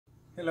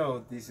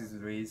Hello, this is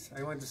Luis.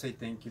 I want to say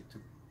thank you to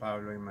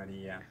Pablo and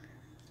Maria.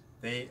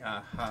 They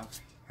have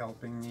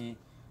helping me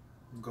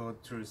go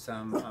through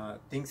some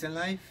things in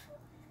life,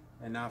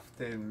 and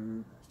after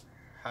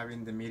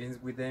having the meetings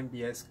with them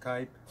via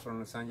Skype from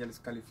Los Angeles,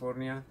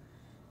 California,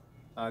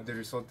 the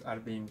results are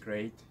being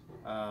great.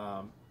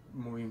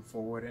 Moving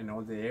forward in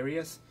all the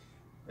areas,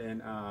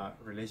 and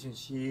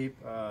relationship,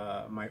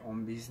 my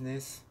own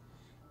business,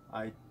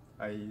 I,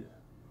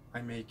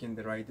 I'm making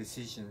the right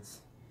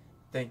decisions.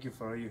 Thank you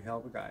for all your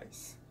help,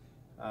 guys.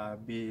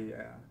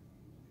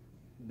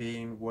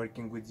 Being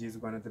working with you is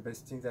one of the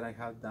best things that I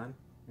have done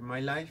in my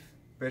life,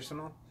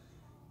 personal.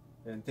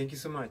 And thank you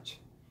so much.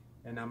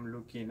 And I'm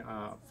looking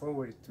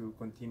forward to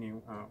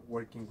continue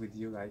working with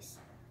you guys.